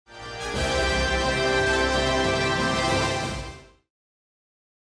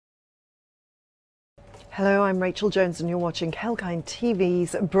Hello, I'm Rachel Jones and you're watching Kalkine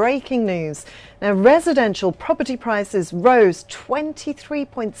TV's Breaking News. Now, residential property prices rose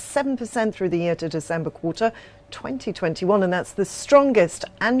 23.7% through the year to December quarter 2021, and that's the strongest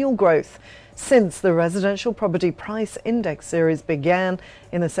annual growth since the Residential Property Price Index series began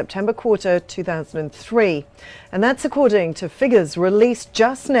in the September quarter 2003. And that's according to figures released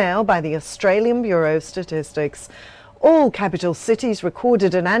just now by the Australian Bureau of Statistics. All capital cities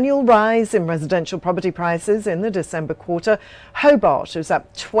recorded an annual rise in residential property prices in the December quarter. Hobart was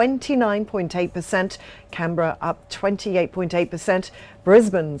up 29.8%, Canberra up 28.8%,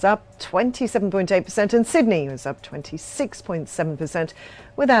 Brisbane's up 27.8%, and Sydney was up 26.7%,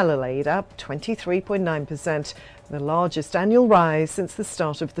 with Adelaide up 23.9%, the largest annual rise since the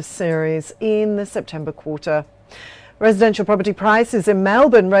start of the series in the September quarter. Residential property prices in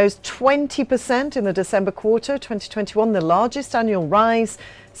Melbourne rose 20% in the December quarter 2021, the largest annual rise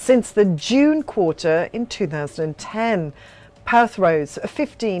since the June quarter in 2010. Perth rose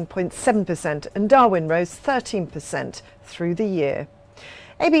 15.7% and Darwin rose 13% through the year.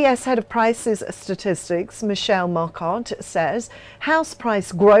 ABS Head of Prices Statistics Michelle Marcotte says house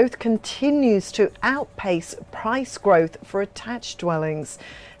price growth continues to outpace price growth for attached dwellings.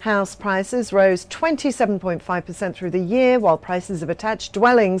 House prices rose 27.5% through the year, while prices of attached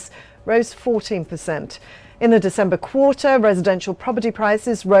dwellings rose 14%. In the December quarter, residential property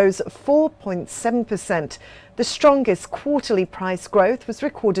prices rose 4.7%. The strongest quarterly price growth was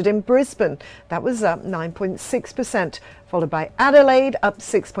recorded in Brisbane. That was up 9.6%, followed by Adelaide up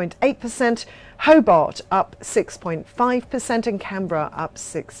 6.8%, Hobart up 6.5%, and Canberra up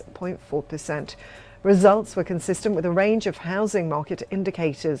 6.4%. Results were consistent with a range of housing market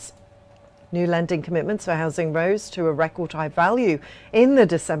indicators. New lending commitments for housing rose to a record high value in the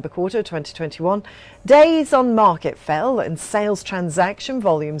December quarter 2021. Days on market fell and sales transaction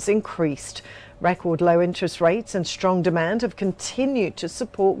volumes increased. Record low interest rates and strong demand have continued to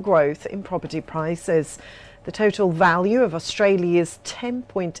support growth in property prices. The total value of Australia's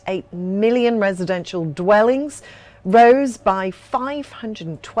 10.8 million residential dwellings rose by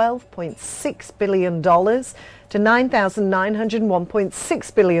 $512.6 billion to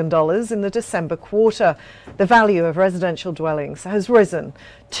 $9,901.6 billion in the December quarter. The value of residential dwellings has risen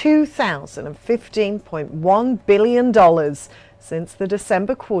 $2,015.1 billion since the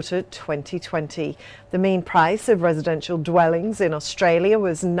December quarter 2020. The mean price of residential dwellings in Australia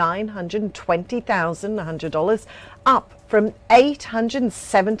was $920,100, up from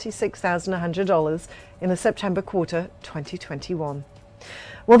 $876,100 in the September quarter 2021.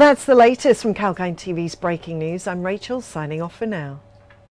 Well, that's the latest from Kalkine TV's Breaking News. I'm Rachel, signing off for now.